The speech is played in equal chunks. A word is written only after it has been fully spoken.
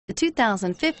The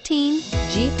 2015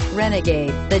 Jeep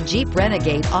Renegade. The Jeep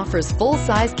Renegade offers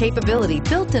full-size capability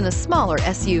built in a smaller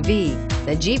SUV.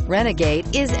 The Jeep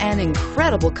Renegade is an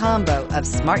incredible combo of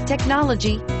smart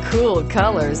technology, cool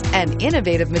colors, and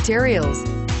innovative materials.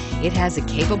 It has a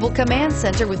capable command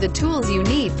center with the tools you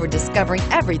need for discovering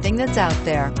everything that's out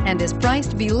there and is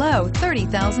priced below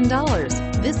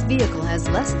 $30,000. This vehicle has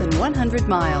less than 100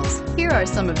 miles. Here are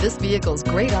some of this vehicle's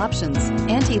great options: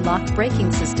 anti-lock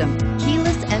braking system,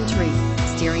 keyless entry,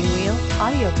 steering wheel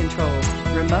audio controls,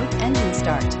 remote engine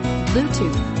start,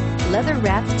 Bluetooth,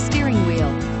 leather-wrapped steering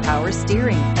wheel, power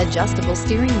steering, adjustable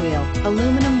steering wheel,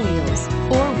 aluminum wheels,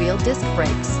 four-wheel disc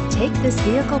brakes. Take this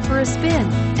vehicle for a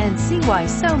spin and see why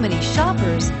so many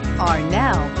shoppers are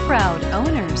now proud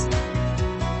owners.